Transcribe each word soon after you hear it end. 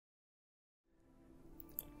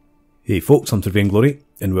Hey folks, I'm Sir Glory,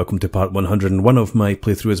 and welcome to part 101 of my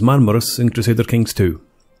playthrough as Marmaros in Crusader Kings II.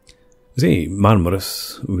 As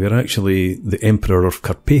Marmaros, we're actually the Emperor of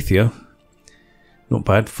Carpathia. Not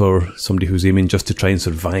bad for somebody who's aiming just to try and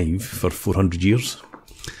survive for 400 years.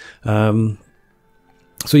 So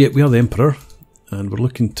yeah, we are the Emperor, and we're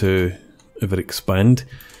looking to ever expand.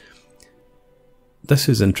 This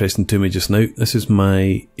is interesting to me just now. This is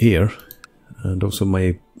my heir, and also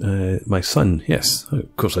my son. Yes,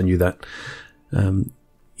 of course I knew that.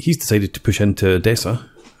 He's decided to push into Odessa,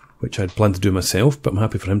 which I'd planned to do myself, but I'm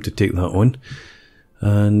happy for him to take that on.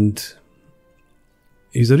 And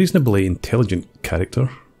he's a reasonably intelligent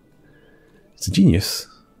character. He's a genius.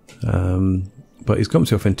 But he's got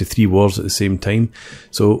himself into 3 wars at the same time.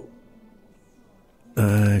 So,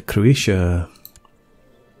 Croatia,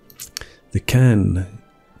 they can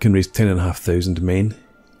raise 10,500 men.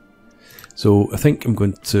 So I think I'm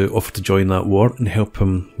going to offer to join that war and help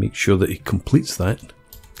him make sure that he completes that,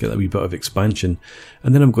 get that wee bit of expansion,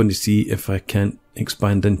 and then I'm going to see if I can't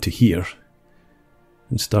expand into here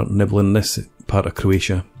and start nibbling this part of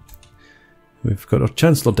Croatia. We've got our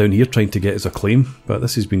Chancellor down here trying to get his acclaim, but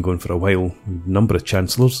this has been going for a while. A number of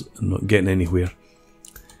Chancellors and not getting anywhere.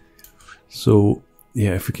 So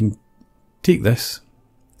yeah, if we can take this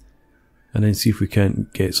and then see if we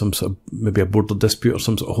can't get some sort of, maybe a border dispute or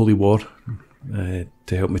some sort of holy war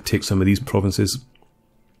to help me take some of these provinces,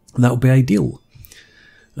 that will be ideal.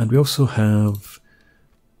 And we also have,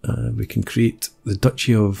 we can create the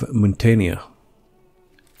Duchy of Muntenia,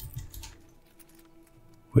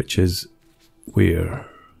 which is where?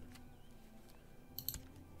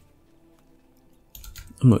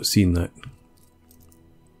 I'm not seeing that.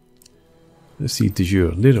 Let's see de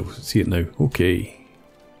jure. There, I see it now. Okay.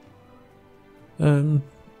 How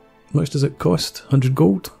much does it cost? 100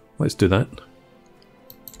 gold? Let's do that.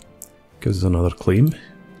 Gives us another claim.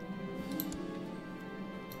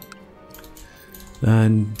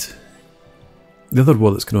 And the other war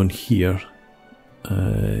that's going on here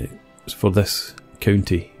is for this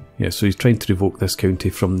county. Yeah, so he's trying to revoke this county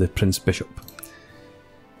from the Prince Bishop.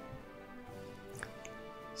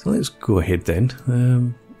 So let's go ahead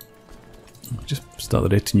then. Just start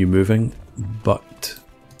the retinue moving, but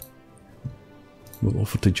we'll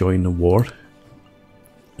offer to join the war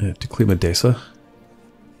to claim Odessa.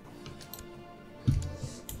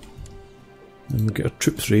 And we'll get our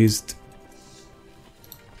troops raised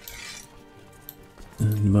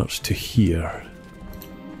and march to here.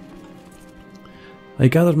 I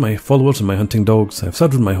gathered my followers and my hunting dogs. I have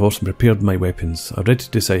saddled my horse and prepared my weapons. I'm ready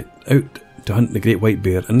to set out to hunt the great white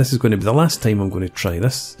bear, and this is going to be the last time I'm going to try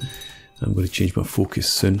this. I'm going to change my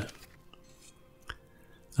focus soon.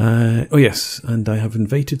 Oh yes, and I have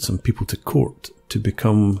invited some people to court to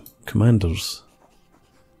become commanders.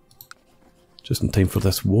 Just in time for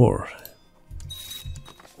this war.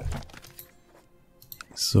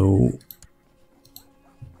 So,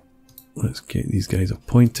 let's get these guys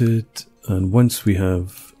appointed. And once we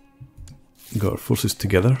have got our forces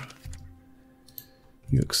together,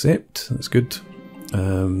 you accept, that's good.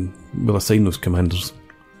 We'll assign those commanders.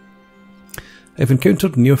 I've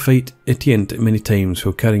encountered neophyte Etienne many times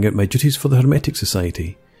while carrying out my duties for the Hermetic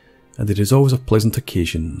Society, and it is always a pleasant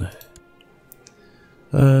occasion.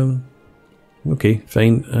 Okay,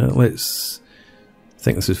 fine. Let's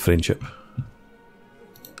think this is friendship.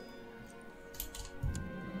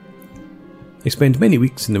 I spend many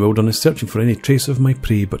weeks in the wilderness searching for any trace of my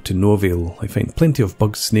prey, but to no avail. I find plenty of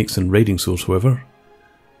bugs, snakes and riding sores, however.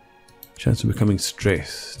 Chance of becoming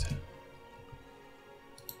stressed.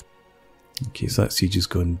 Okay, so that siege has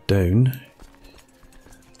gone down.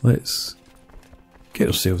 Let's get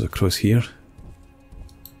ourselves across here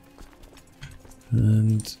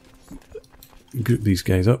and group these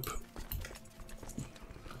guys up.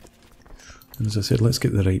 And as I said, let's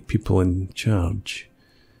get the right people in charge.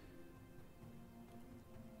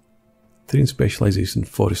 Terrain specialisation,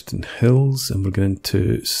 forest and hills, and we're going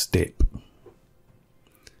to steppe.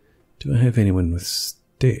 Do I have anyone with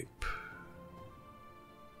steppe?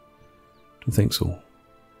 Don't think so.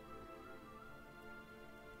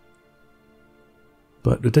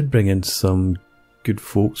 But we did bring in some good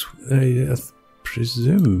folks. I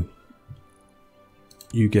presume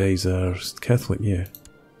you guys are Catholic, yeah.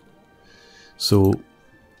 So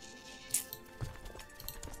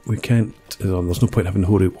we can't. There's no point having a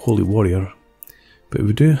holy warrior, but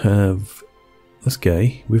we do have this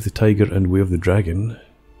guy. We have the tiger and we have the dragon.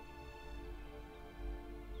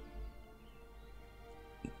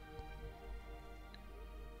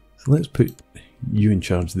 So let's put you in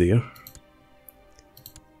charge there.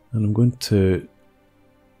 And I'm going to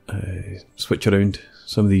switch around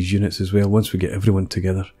some of these units as well once we get everyone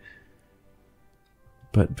together.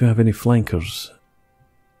 But do we have any flankers?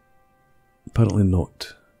 Apparently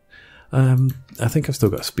not. I think I've still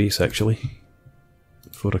got a space actually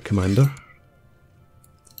for a commander.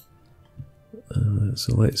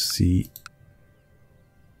 So let's see.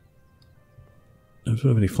 I don't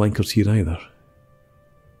have any flankers here either.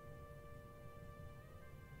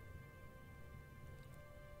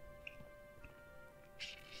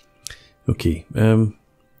 Okay.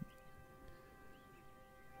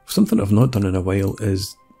 Something I've not done in a while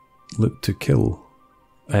is look to kill.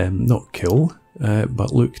 Not kill,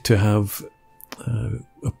 but look to have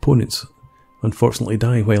opponents unfortunately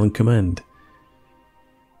die while in command.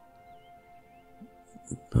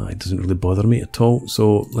 It doesn't really bother me at all,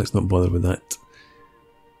 so let's not bother with that.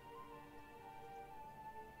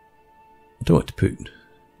 I don't want to put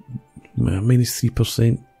minus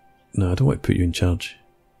 3%. No, I don't want to put you in charge.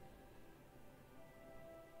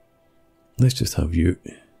 Let's just have you.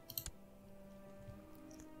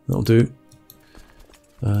 That'll do.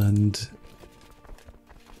 And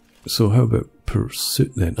so how about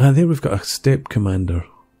pursuit then? There we've got a step commander.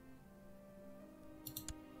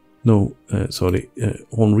 No, sorry,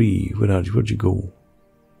 Henri, where are you? Where'd you go?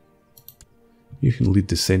 You can lead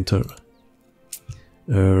the centre.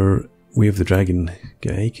 Our Way of the Dragon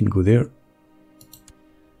guy can go there.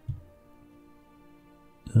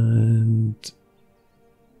 And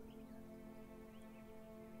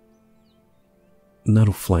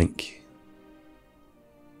narrow flank.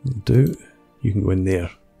 Will do. You can go in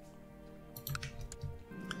there.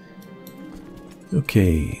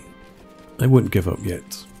 Okay. I won't give up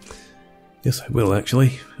yet. Yes, I will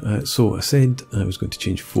actually. So I said I was going to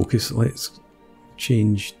change focus. Let's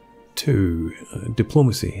change to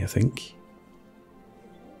diplomacy, I think.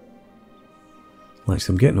 Like,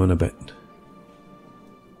 I'm getting on a bit.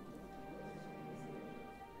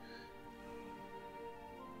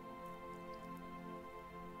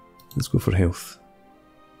 Let's go for health.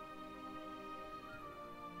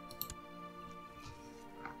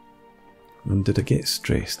 And did I get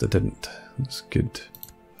stressed? I didn't. That's good.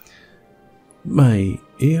 My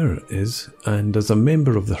heir is, and as a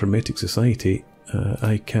member of the Hermetic Society,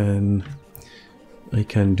 I can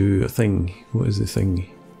do a thing. What is the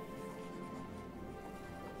thing?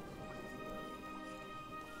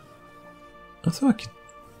 I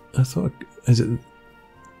thought, is it?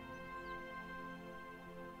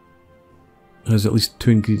 There's at least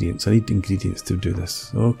 2 ingredients. I need ingredients to do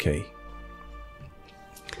this. Okay.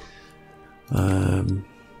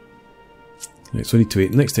 Right, so I need to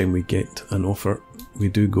wait. Next time we get an offer, we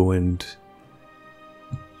do go and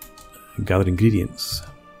gather ingredients.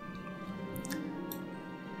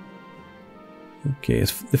 Okay,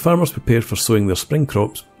 as the farmers prepare for sowing their spring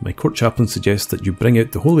crops, my court chaplain suggests that you bring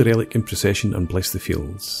out the holy relic in procession and bless the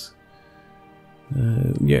fields.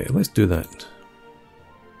 Yeah, let's do that.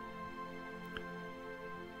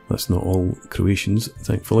 That's not all Croatians,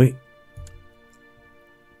 thankfully.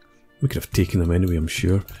 We could have taken them anyway, I'm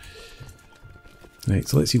sure. Right,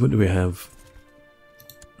 so let's see, what do we have?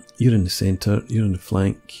 You're in the centre, you're on the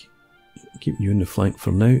flank. Keep you in the flank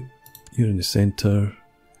for now. You're in the centre.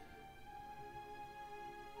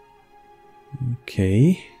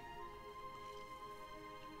 Okay.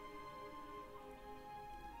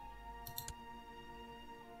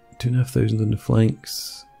 $2,500 on the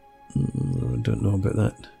flanks. I don't know about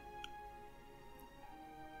that.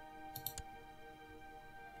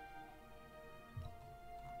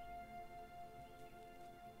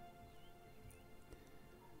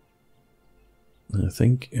 I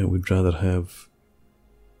think I would rather have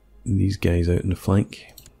these guys out in the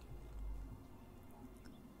flank.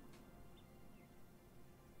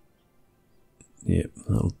 Yep,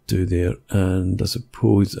 that'll do there. And I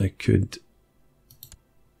suppose I could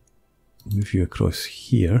move you across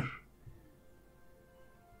here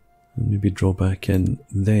and maybe draw back in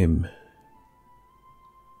them.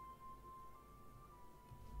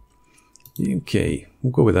 Okay,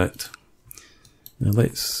 we'll go with that. Now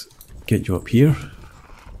let's get you up here.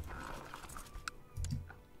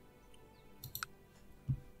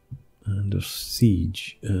 Under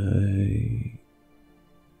siege.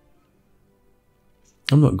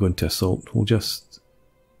 I'm not going to assault, we'll just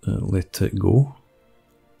let it go.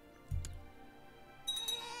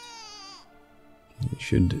 We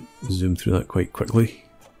should zoom through that quite quickly.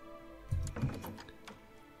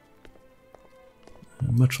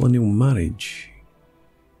 Matrilineal marriage.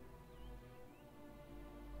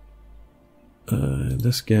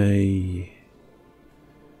 This guy...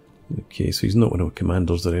 Okay, so he's not one of our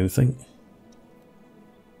commanders or anything.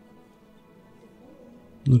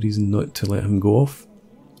 No reason not to let him go off.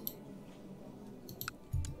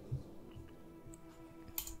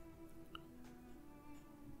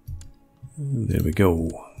 There we go.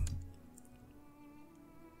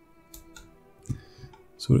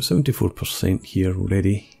 So we're at 74% here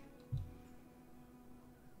already.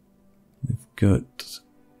 We've got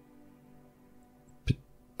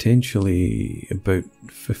potentially about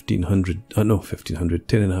 1,500, no 1,500,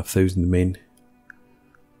 10,500 men.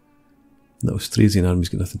 The Austrasian army's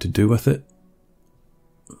got nothing to do with it.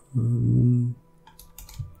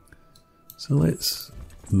 So let's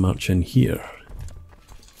march in here.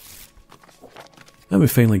 And we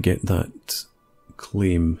finally get that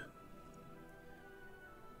claim.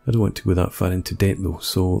 I don't want to go that far into debt though,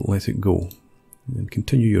 so let it go. And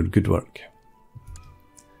continue your good work.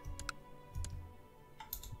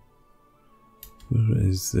 Where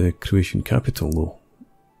is the Croatian capital though?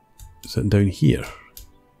 Is that down here?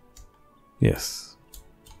 Yes.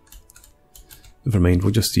 Never mind,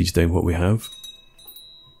 we'll just siege down what we have.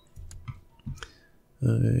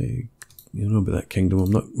 You know about that kingdom. I'm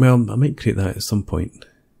not. Well, I might create that at some point.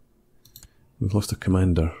 We've lost a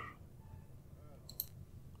commander.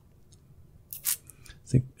 I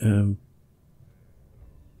think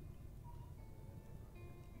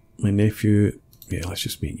my nephew. Yeah, let's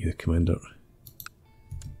just make you the commander.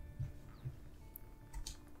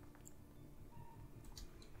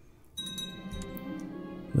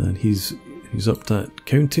 And he's up that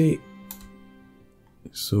county.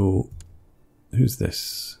 So who's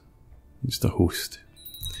this? Just a host.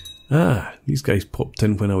 Ah, these guys popped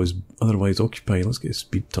in when I was otherwise occupied. Let's get his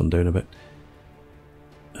speed turned down a bit.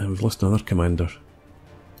 And we've lost another commander.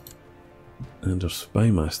 And our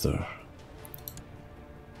spy master.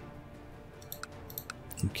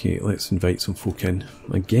 Okay, let's invite some folk in.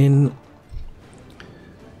 Again.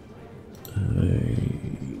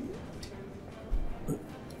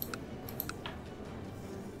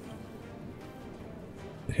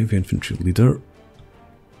 Heavy infantry leader.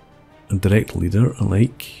 A direct leader, I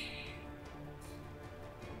like.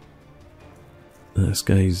 This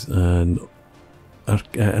guy's an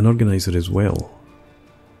organizer as well.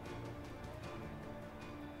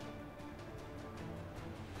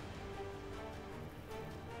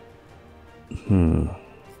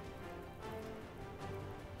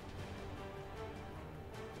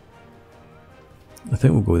 I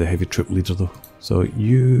think we'll go with the heavy troop leader though. So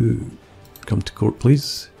you come to court,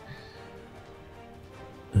 please.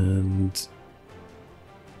 And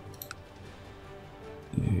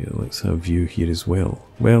yeah, let's have you here as well.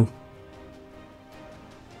 Well,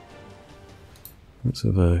 let's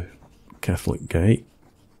have a Catholic guy.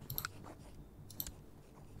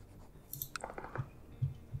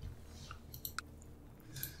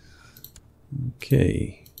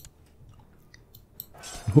 Okay.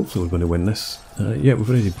 Hopefully we're going to win this. Yeah, we've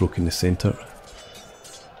already broken the centre.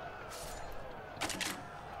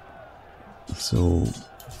 So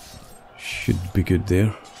should be good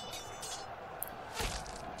there.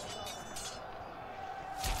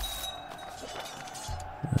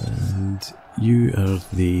 And you are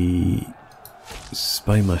the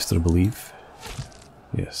spy master, I believe.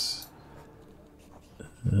 Yes.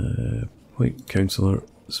 Point councillor,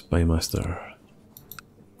 spy master.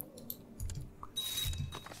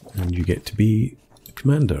 And you get to be the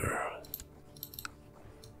commander.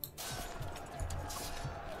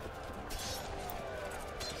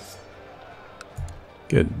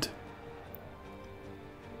 Good.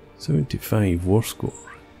 75 war score.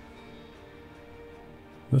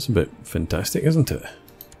 That's a bit fantastic, isn't it?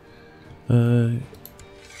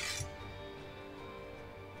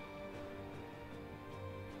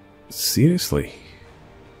 Seriously?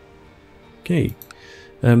 Okay.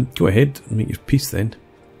 Go ahead and make your peace then.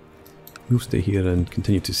 We'll stay here and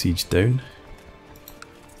continue to siege down.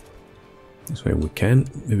 As well we can.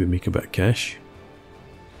 Maybe make a bit of cash.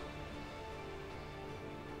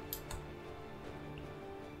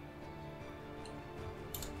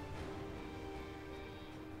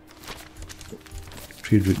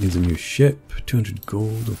 Trade route needs a new ship. 200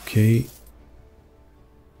 gold, okay.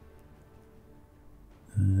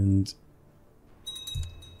 And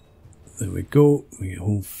there we go. We get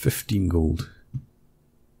home 15 gold.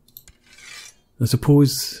 I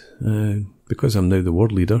suppose, because I'm now the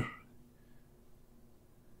world leader,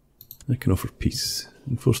 I can offer peace.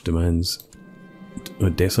 Enforce demands.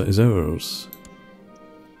 Odessa is ours.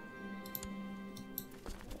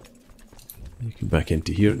 You can back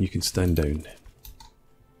into here and you can stand down.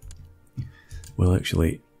 Well,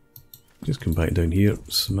 actually, just come back down here,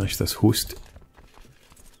 smash this host.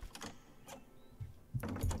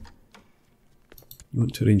 You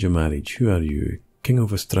want to arrange a marriage. Who are you? King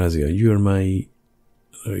of Austrasia. You are my...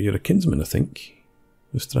 you're a kinsman, I think.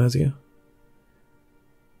 Austrasia.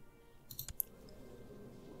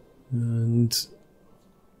 And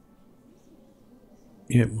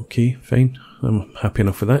Yep, okay, fine. I'm happy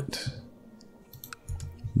enough with that.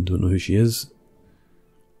 Don't know who she is.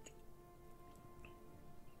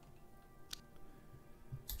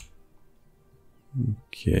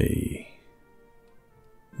 Okay.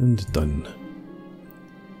 And done.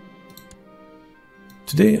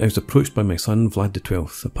 Today I was approached by my son Vlad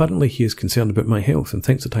XII. Apparently he is concerned about my health and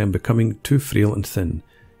thinks that I am becoming too frail and thin.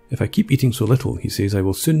 If I keep eating so little, he says, I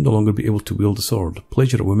will soon no longer be able to wield a sword,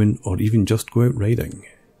 pleasure a woman, or even just go out riding.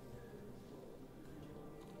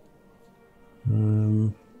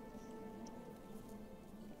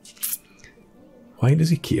 Why does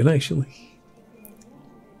he care actually?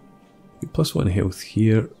 +1 health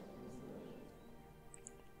here.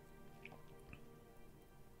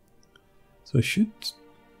 So I should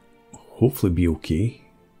hopefully be okay.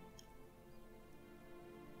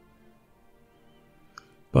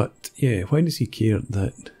 But yeah, why does he care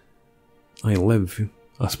that I live?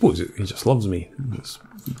 I suppose he just loves me. That's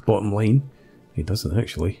bottom line. He doesn't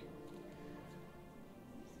actually.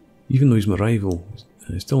 Even though he's my rival,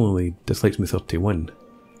 he still only dislikes me 31.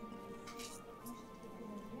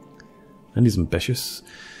 And he's ambitious.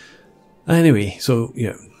 Anyway, so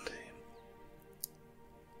yeah.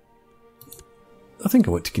 I think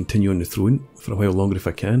I want to continue on the throne for a while longer if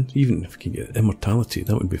I can. Even if I can get immortality,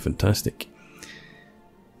 that would be fantastic.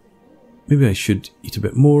 Maybe I should eat a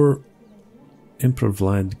bit more. Emperor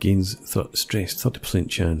Vlad gains stress, 30%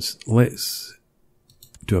 chance. Let's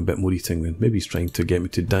do a bit more eating then. Maybe he's trying to get me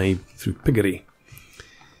to die through piggery.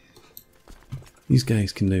 These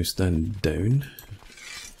guys can now stand down.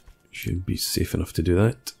 Should be safe enough to do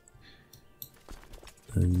that.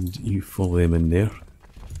 And you follow them in there.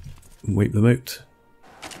 And wipe them out.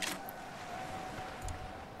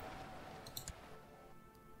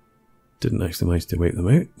 Didn't actually manage to wipe them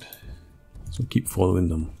out. So keep following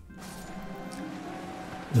them.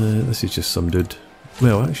 This is just some dude.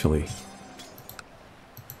 Well, actually,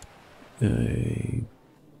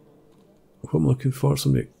 what I'm looking for,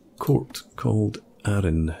 somebody at court called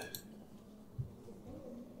Aaron.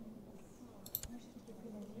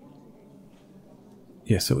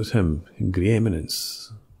 Yes, it was him. Grey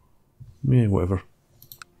Eminence. Yeah, whatever.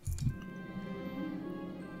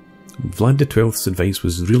 Vlad XII's advice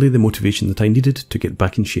was really the motivation that I needed to get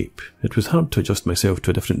back in shape. It was hard to adjust myself to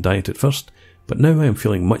a different diet at first, but now I am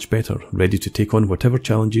feeling much better, ready to take on whatever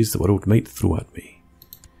challenges the world might throw at me.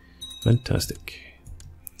 Fantastic.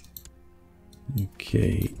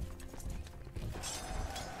 Okay.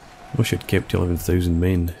 I wish I'd kept 11,000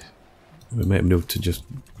 men. We might have been able to just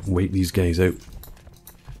wipe these guys out.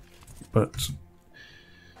 But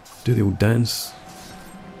do the old dance.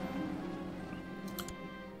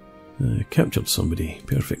 Captured somebody.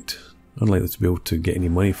 Perfect. Unlikely to be able to get any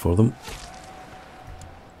money for them.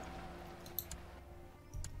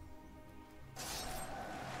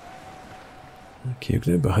 Okay, I've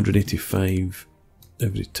got about 185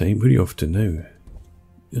 every time. Where are you off to now?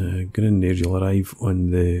 Get in there, you'll arrive on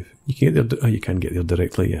the... You can get there... Oh, you can get there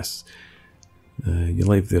directly, yes. You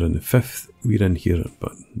arrive there on the 5th. We're in here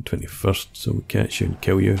about the 21st, so we'll catch you and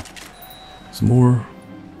kill you. Some more.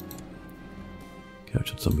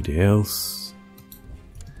 Captured somebody else.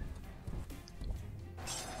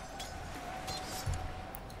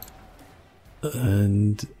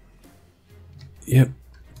 And... Yep.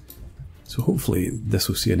 So hopefully this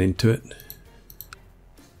will see an end to it.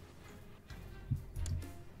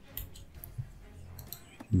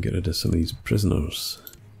 Get rid of some of these prisoners.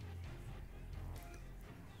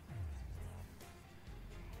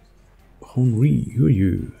 Henri, who are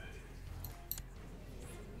you?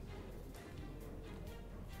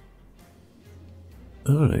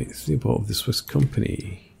 Alright, the part of the Swiss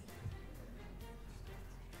company.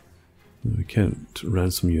 We can't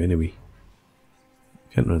ransom you anyway.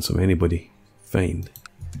 Can't ransom anybody. Fine.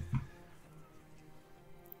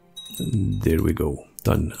 And there we go.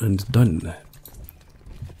 Done and done.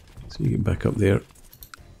 So you get back up there.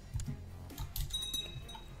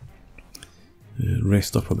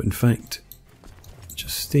 Rest up a bit. In fact,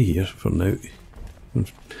 just stay here for now. No,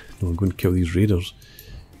 I'm going to kill these raiders.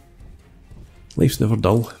 Life's never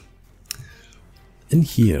dull. In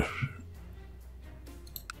here,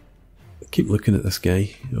 keep looking at this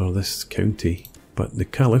guy, or this county, but the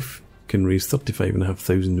Caliph can raise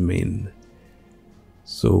 35,500 men.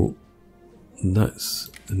 So that's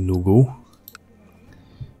a no-go.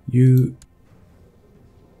 You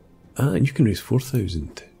can raise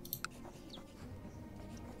 4,000.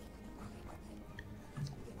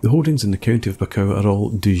 The holdings in the county of Bacau are all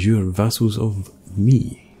de jure vassals of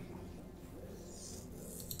me.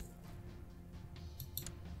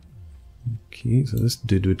 Okay, so this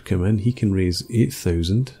dude would come in. He can raise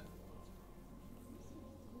 8,000.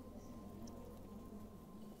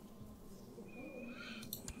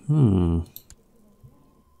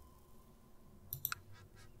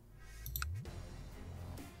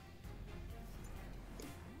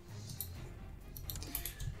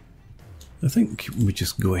 I think we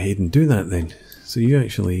just go ahead and do that then. So you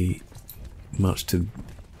actually march to...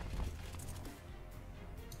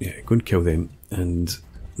 yeah, go and kill them, and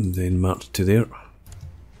then march to there.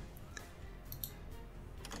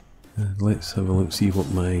 And let's have a look, see what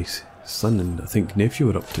my son and I think nephew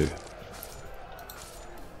are up to.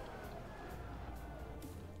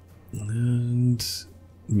 And...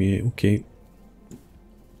 yeah, okay.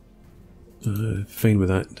 Fine with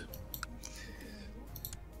that.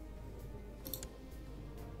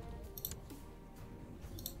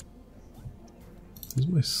 Where's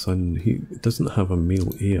my son? He doesn't have a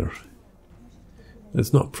male heir.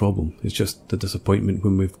 It's not a problem, it's just the disappointment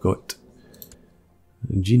when we've got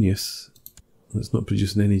a genius that's not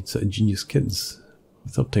producing any sort of genius kids.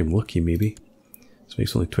 Third time lucky maybe. So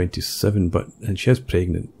makes only 27, but... and she is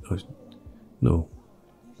pregnant. Oh, no.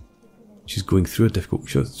 She's going through a difficult...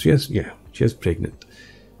 she is pregnant.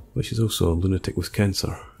 But she's also a lunatic with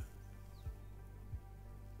cancer.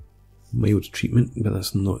 Mild treatment, but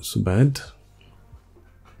that's not so bad.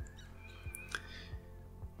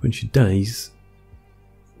 When she dies,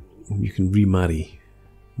 you can remarry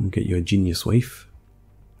and get you a genius wife.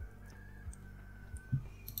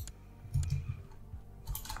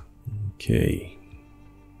 Okay.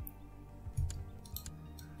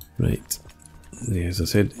 Right. Yeah, as I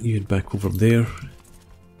said, you head back over there.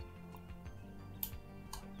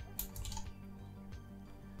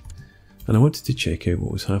 And I wanted to check out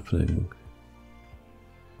what was happening.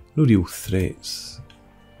 No real threats.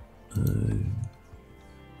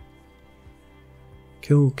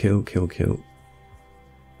 Kill, kill, kill, kill.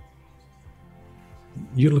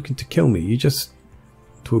 You're looking to kill me. You just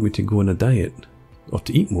told me to go on a diet. Or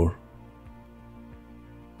to eat more.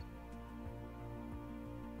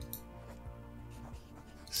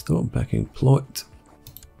 Stop backing plot,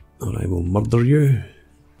 or I will murder you.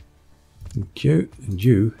 Thank you. And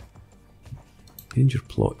you. End your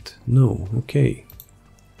plot. No. Okay.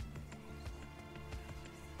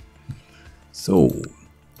 So...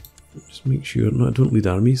 just make sure... no, I don't lead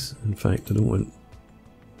armies. In fact, I don't want...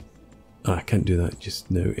 ah, I can't do that just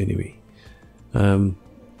now anyway.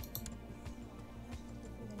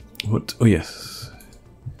 What? Oh yes.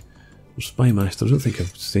 Spy Master. I don't think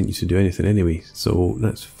I've sent you to do anything anyway, so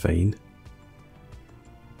that's fine.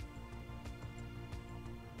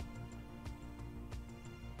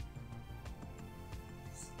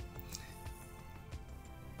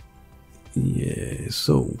 Yeah,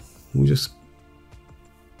 so we'll just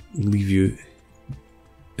leave you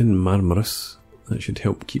in Marmaros. That should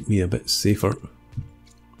help keep me a bit safer.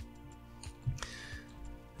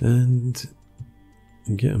 And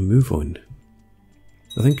get a move on.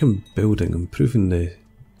 I think I'm improving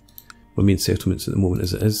my main settlements at the moment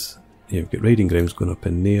as it is. Yeah, we've got riding grounds going up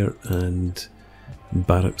in there and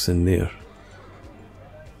barracks in there.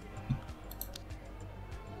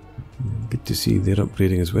 Good to see they're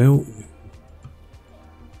upgrading as well.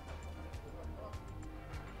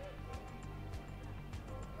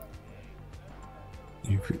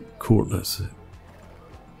 You've got court, that's the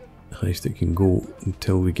highest it can go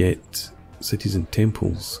until we get cities and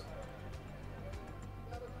temples.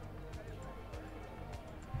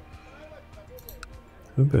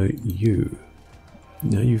 How about you?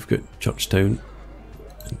 Now you've got Churchtown,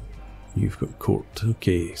 you've got court.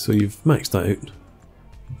 Okay, so you've maxed that out.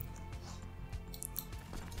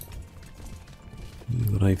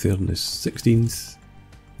 You arrive there on the 16th.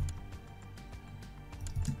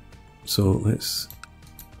 So let's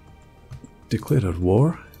declare our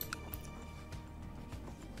war.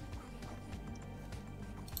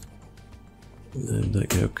 And that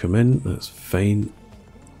guy will come in, that's fine.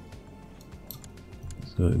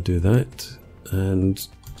 So do that and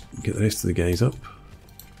get the rest of the guys up.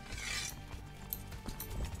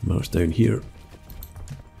 March down here.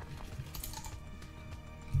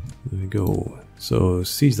 There we go. So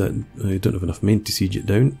siege that. I don't have enough men to siege it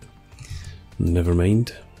down. Never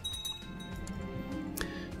mind.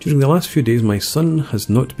 During the last few days my son has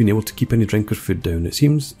not been able to keep any drink or food down. It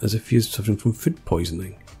seems as if he is suffering from food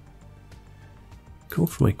poisoning. Call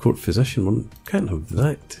for my court physician. One can't have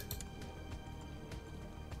that.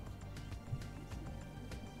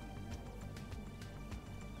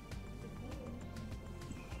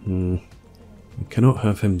 We cannot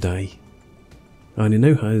have him die. And he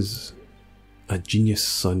now has a genius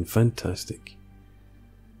son. Fantastic.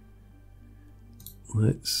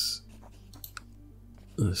 Let's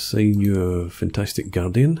assign you a fantastic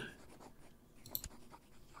guardian.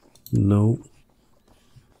 No.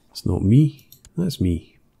 It's not me. That's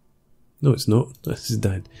me. No, it's not. That's his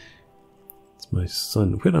dad. It's my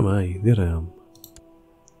son. Where am I? There I am.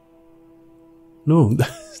 No,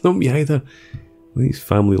 it's not me either. These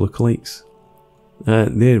family lookalikes.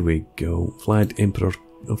 There we go. Vlad, Emperor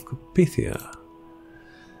of Carpathia.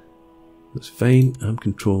 That's fine. I'm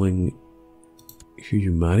controlling who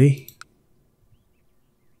you marry.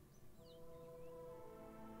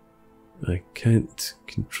 I can't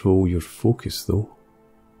control your focus though.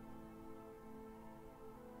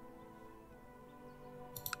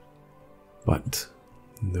 But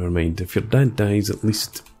never mind. If your dad dies, at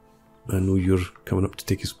least I know you're coming up to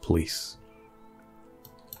take his place.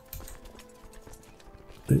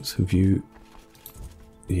 Let's have you,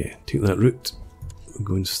 yeah, take that route.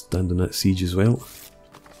 Go and stand on that siege as well.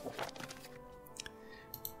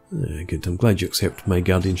 Good, I'm glad you accept my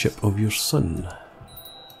guardianship of your son.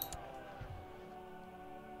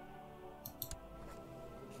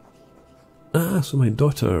 Ah, so my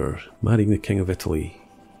daughter marrying the King of Italy.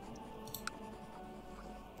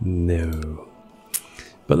 No.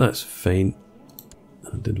 But that's fine.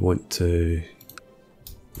 I did want to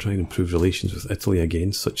try and improve relations with Italy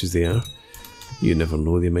again, such as they are. You never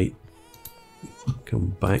know, they might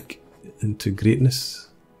come back into greatness.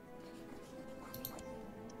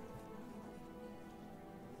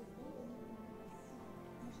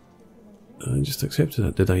 I just accepted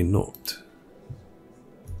that, did I not?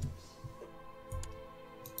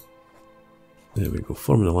 There we go,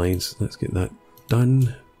 form an alliance, let's get that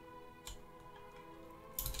done.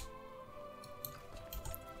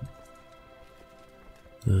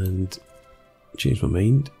 And change my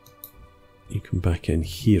mind. You come back in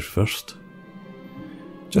here first.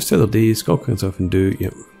 Just the other day, Scotland's often do,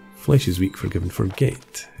 yep, flesh is weak, forgive and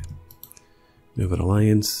forget. We have an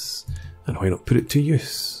alliance, and why not put it to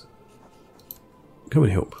use? Come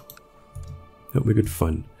and help. That'll be good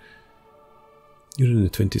fun. You're in the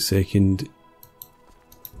 22nd.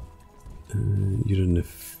 You're in the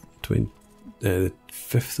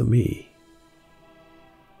 5th of May.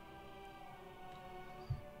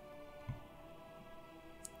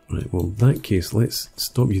 Right, well in that case, let's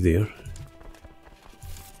stop you there.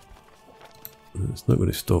 It's not going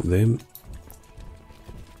to stop them.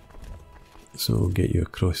 So I'll get you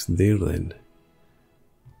across there then.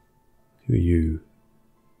 Who are you?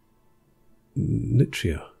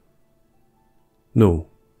 Nitria? No,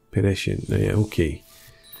 Peresian. Yeah, okay.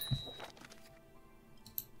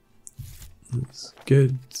 That's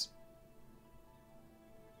good.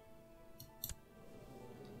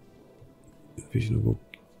 Vision of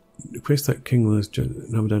request that King last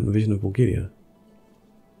Ramadan Vision of Bulgaria.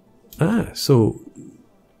 Ah, so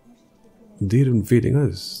they're invading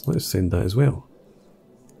us. Let's send that as well.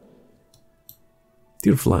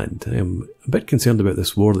 Dear Vlad, I am a bit concerned about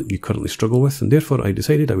this war that you currently struggle with, and therefore I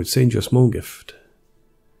decided I would send you a small gift.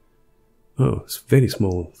 Oh, it's very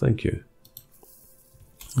small, thank you.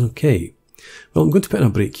 Okay, well I'm going to put in a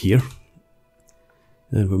break here.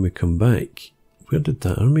 And when we come back, where did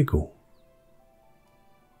that army go?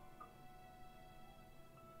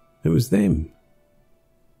 It was them.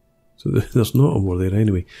 So there's not a war there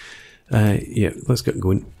anyway. Yeah, let's get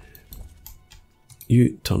going.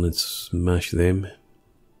 You turn and smash them.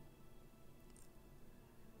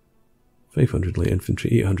 500 light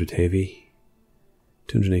infantry, 800 heavy,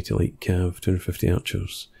 280 light cav, 250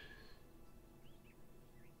 archers.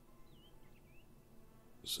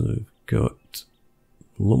 So I've got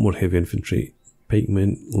a lot more heavy infantry,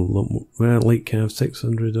 pikemen, a lot more, well, light cav,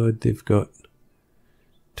 600 odd, they've got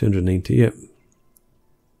 290, yep,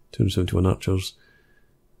 271 archers.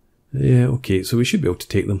 Yeah, okay, so we should be able to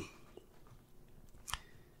take them.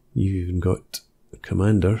 You've even got a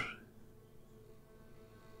commander.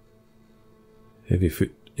 Heavy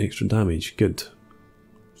foot, extra damage, good.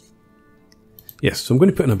 Yes, so I'm going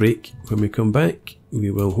to put in a break. When we come back,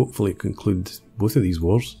 we will hopefully conclude both of these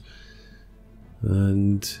wars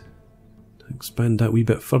and expand that wee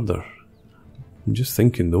bit further. I'm just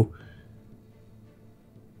thinking though.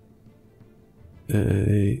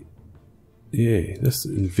 Yeah, this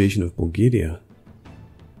invasion of Bulgaria.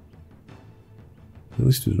 At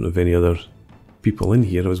least we don't have any other people in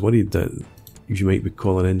here. I was worried that you might be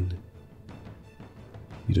calling in.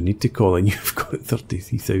 You don't need to call in, you've got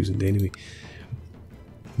 33,000 anyway.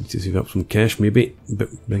 Need to save up some cash maybe, but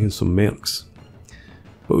bring in some mercs.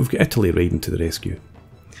 But we've got Italy riding to the rescue.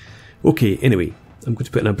 Okay, anyway, I'm going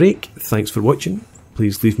to put in a break. Thanks for watching.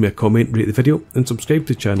 Please leave me a comment, rate the video, and subscribe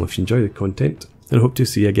to the channel if you enjoy the content. And I hope to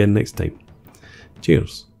see you again next time.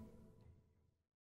 Cheers.